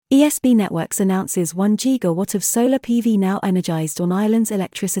ESB Networks announces 1 gigawatt of solar PV now energised on Ireland's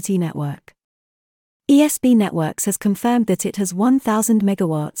electricity network. ESB Networks has confirmed that it has 1,000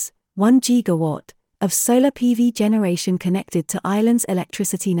 megawatts, 1 gigawatt, of solar PV generation connected to Ireland's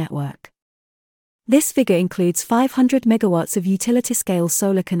electricity network. This figure includes 500 megawatts of utility-scale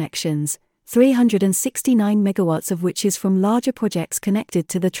solar connections, 369 megawatts of which is from larger projects connected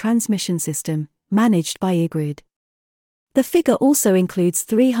to the transmission system, managed by EirGrid. The figure also includes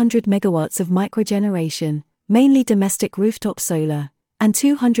 300 megawatts of microgeneration, mainly domestic rooftop solar, and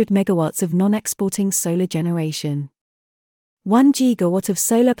 200 megawatts of non-exporting solar generation. 1 gigawatt of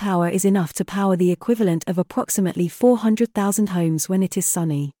solar power is enough to power the equivalent of approximately 400,000 homes when it is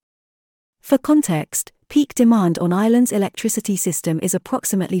sunny. For context, peak demand on Ireland's electricity system is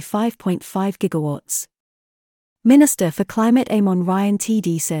approximately 5.5 gigawatts. Minister for Climate Eamon Ryan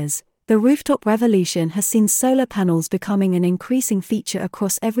TD says, "The rooftop revolution has seen solar panels becoming an increasing feature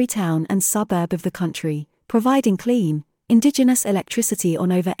across every town and suburb of the country, providing clean, indigenous electricity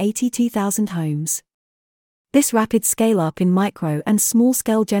on over 82,000 homes." This rapid scale-up in micro and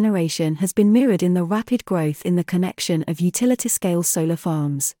small-scale generation has been mirrored in the rapid growth in the connection of utility-scale solar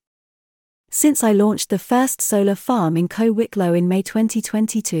farms. Since I launched the first solar farm in Co Wicklow in May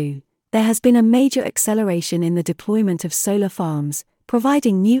 2022, there has been a major acceleration in the deployment of solar farms,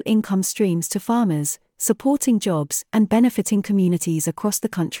 providing new income streams to farmers, supporting jobs and benefiting communities across the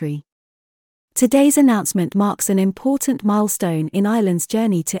country. Today's announcement marks an important milestone in Ireland's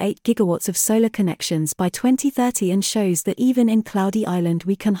journey to 8 gigawatts of solar connections by 2030 and shows that even in cloudy Ireland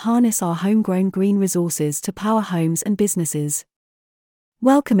we can harness our homegrown green resources to power homes and businesses.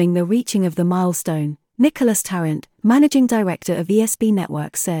 Welcoming the reaching of the milestone, Nicholas Tarrant, Managing Director of ESB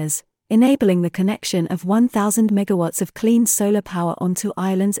Networks, says, "Enabling the connection of 1,000 megawatts of clean solar power onto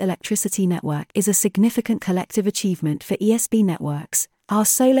Ireland's electricity network is a significant collective achievement for ESB Networks, our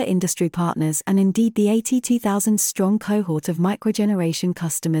solar industry partners and indeed the 82,000-strong cohort of microgeneration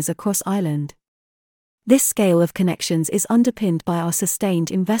customers across Ireland. This scale of connections is underpinned by our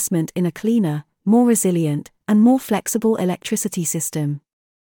sustained investment in a cleaner, more resilient, and more flexible electricity system.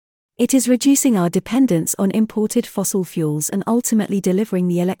 It is reducing our dependence on imported fossil fuels and ultimately delivering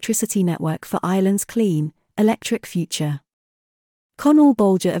the electricity network for Ireland's clean, electric future." Conall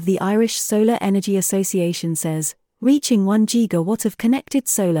Bolger of the Irish Solar Energy Association says, "Reaching 1 gigawatt of connected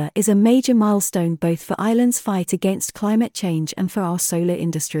solar is a major milestone both for Ireland's fight against climate change and for our solar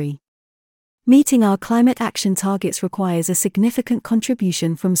industry. Meeting our climate action targets requires a significant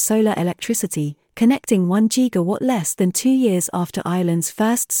contribution from solar electricity, connecting 1 gigawatt less than 2 years after Ireland's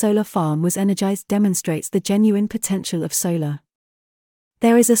first solar farm was energised demonstrates the genuine potential of solar.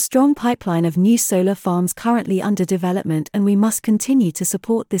 There is a strong pipeline of new solar farms currently under development and we must continue to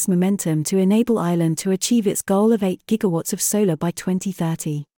support this momentum to enable Ireland to achieve its goal of 8 gigawatts of solar by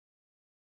 2030.